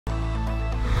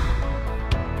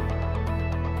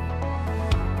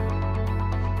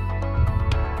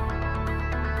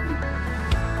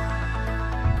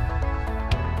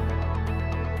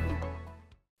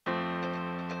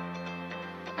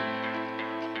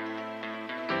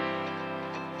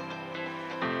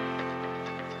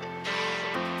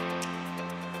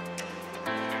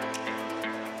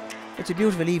It's a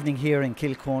beautiful evening here in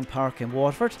Kilcone Park in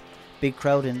Waterford. Big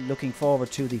crowd and looking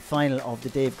forward to the final of the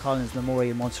Dave Collins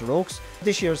Memorial Munster Oaks.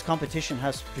 This year's competition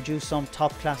has produced some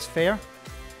top class fare,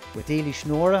 with Eilish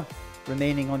Nora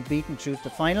remaining unbeaten through to the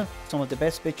final. Some of the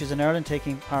best bitches in Ireland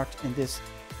taking part in this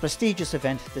prestigious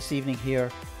event this evening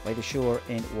here by the shore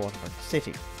in Waterford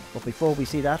City. But before we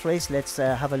see that race, let's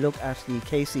have a look at the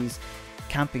Casey's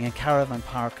Camping and Caravan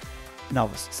Park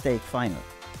Novice Stake Final.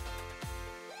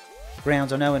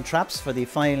 Greyhounds are now in traps for the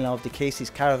final of the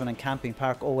Casey's Caravan and Camping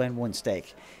Park ON1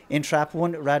 stake. In trap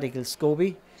 1, Radical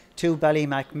Scoby, 2,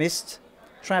 Ballymac Mist,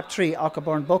 trap 3,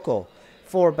 Ockerburn Bucko,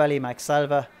 4, Ballymac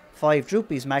Salva, 5,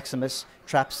 Droopy's Maximus,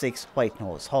 trap 6,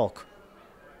 Whitenose Hawk.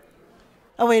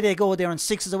 Away they go there, and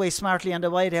 6 is away smartly on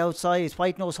the wide outside.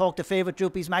 Whitenose Hawk, the favourite.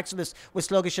 Droopy's Maximus was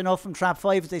sluggish enough from trap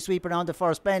 5 as they sweep around the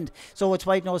first bend. So it's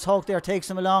Whitenose Hawk there, takes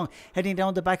them along, heading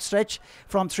down the back stretch.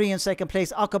 From 3 in second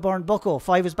place, Ockerburn Bucko.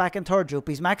 5 is back in third.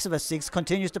 Droopy's Maximus. 6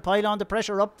 continues to pile on the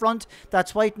pressure up front.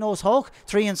 That's Whitenose Hawk.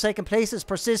 3 in second place is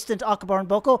persistent Ockerburn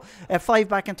Bucko. 5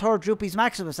 back in third, Droopy's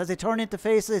Maximus. As they turn into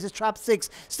faces, it's trap 6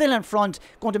 still in front,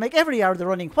 going to make every yard of the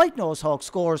running. Whitenose Hawk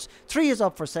scores. 3 is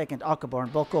up for second,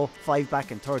 Ockerburn Bucko. 5 back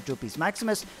in third, Droopy's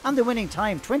Maximus, and the winning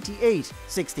time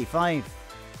 28.65.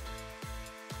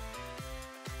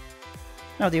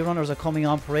 Now the runners are coming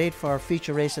on parade for our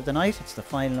feature race of the night. It's the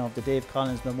final of the Dave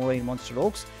Collins Memorial Munster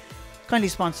Oaks, kindly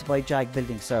sponsored by Jag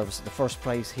Building Services. The first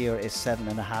prize here is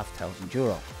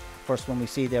 €7,500. First one we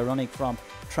see there running from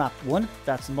trap 1,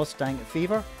 that's Mustang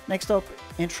Fever. Next up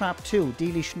in trap 2,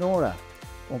 Eilish Nora,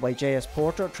 owned by JS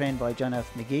Porter, trained by John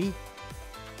F. McGee.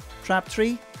 Trap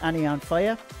 3, Annie on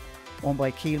Fire, owned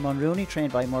by Keil Mulrooney,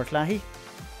 trained by Mort Lahey.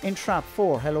 In trap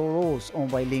 4, Hello Rose,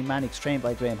 owned by Lee Mannix, trained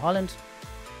by Graham Holland.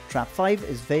 Trap 5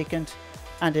 is Vacant,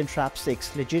 and in trap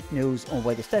 6, Legit News, owned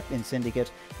by the Step-In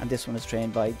Syndicate, and this one is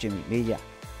trained by Jimmy Melia.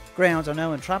 Greyhounds are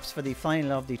now in traps for the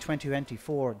final of the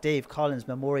 2024 Dave Collins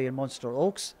Memorial Munster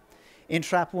Oaks. In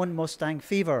trap 1, Mustang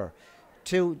Fever,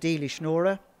 2, Eilish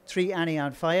Nora, 3, Annie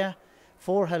on Fire,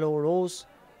 4, Hello Rose,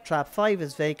 trap 5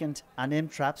 is Vacant, and in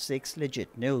trap 6,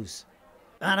 Legit News.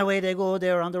 And away they go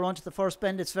there on the run to the first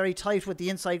bend. It's very tight with the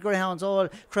inside greyhounds all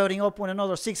crowding up one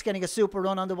another. 6 getting a super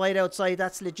run on the wide outside.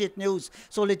 That's Legit News.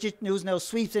 So Legit News now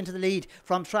sweeps into the lead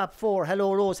from trap 4.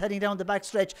 Hello Rose heading down the back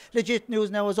stretch. Legit News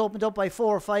now is opened up by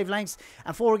 4 or 5 lengths,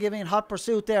 and 4 giving hot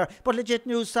pursuit there. But Legit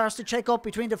News starts to check up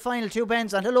between the final 2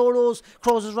 bends, and Hello Rose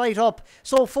closes right up.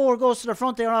 So 4 goes to the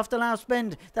front there off the last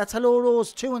bend. That's Hello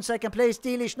Rose, 2 in second place,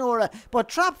 Eilish Nora. But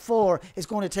trap 4 is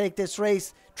going to take this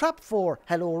race. Trap 4,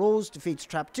 Hello Rose, defeats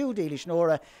trap 2, Eilish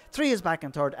Nora. 3 is back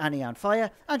in third, Annie on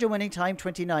Fire, and your winning time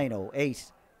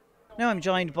 29.08. Now I'm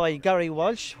joined by Gary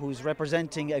Walsh, who's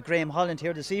representing Graham Holland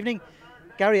here this evening.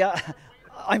 Gary,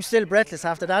 I'm still breathless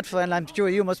after that final. I'm sure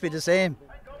you must be the same.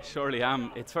 Surely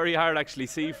am. It's very hard actually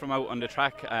see from out on the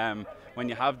track when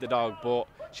you have the dog, but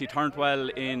she turned well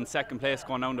in second place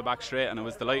going down the back straight, and I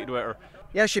was delighted with her.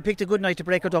 Yeah, she picked a good night to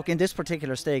break her duck in this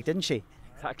particular stake, didn't she?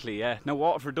 Exactly, yeah. Now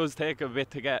Waterford does take a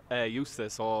bit to get used to,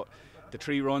 so the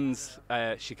 3 runs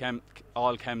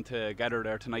all came together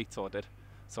there tonight, so it did.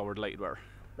 So we're delighted with her.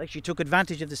 Like, she took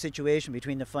advantage of the situation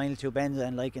between the final 2 bends,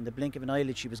 and like in the blink of an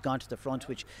eyelid she was gone to the front,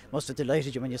 which must have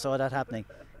delighted you when you saw that happening.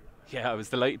 Yeah, I was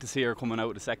delighted to see her coming out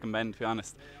of the second bend, to be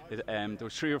honest. There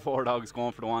was 3 or 4 dogs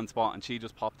going for the one spot, and she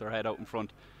just popped her head out in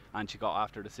front, and she got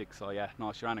after the 6. So yeah,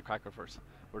 no, she ran a cracker for us.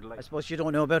 I suppose you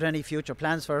don't know about any future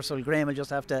plans for her, so Graham will just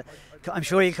have to, I'm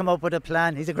sure he'll come up with a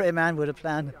plan. He's a great man with a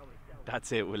plan.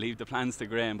 That's it, we'll leave the plans to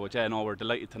Graham, but yeah, no, we're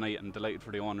delighted tonight and delighted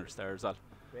for the owners there as well.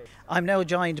 I'm now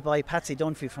joined by Patsy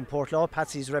Dunphy from Portlaw.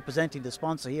 Patsy's representing the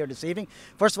sponsor here this evening.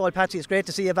 First of all, Patsy, it's great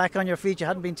to see you back on your feet. You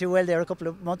hadn't been too well there a couple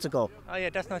of months ago. Oh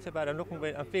yeah, that's not too bad.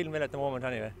 I'm feeling well at the moment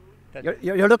anyway.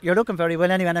 You're looking very well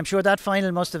anyway, and I'm sure that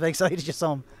final must have excited you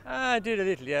some. I did a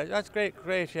little, yeah. That's great,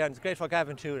 yeah, and it's great for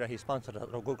Gavin too that he sponsored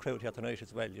a good crowd here tonight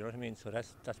as well, you know what I mean? So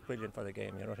that's brilliant for the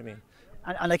game, you know what I mean?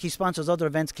 And like, he sponsors other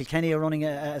events. Kilkenny are running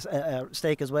a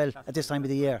stake as well at this time of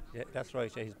the year. Yeah, that's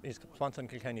right, yeah. He's sponsoring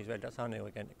Kilkenny as well, that's on now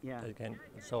again. Yeah.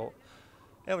 So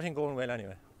everything going well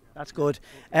anyway. That's good.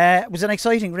 It was an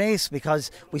exciting race because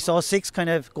we saw 6 kind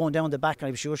of going down the back, and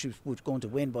I was sure she was going to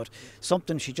win, but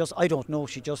something I don't know,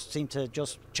 she just seemed to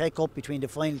just check up between the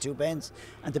final 2 bends,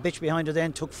 and the bitch behind her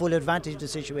then took full advantage of the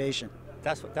situation.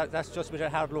 That's just a bit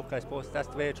of hard luck, I suppose. That's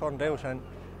the way it turned out, and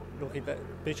look, the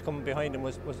bitch coming behind him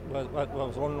was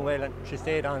running well, and she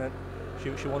stayed on it.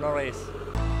 She won her race.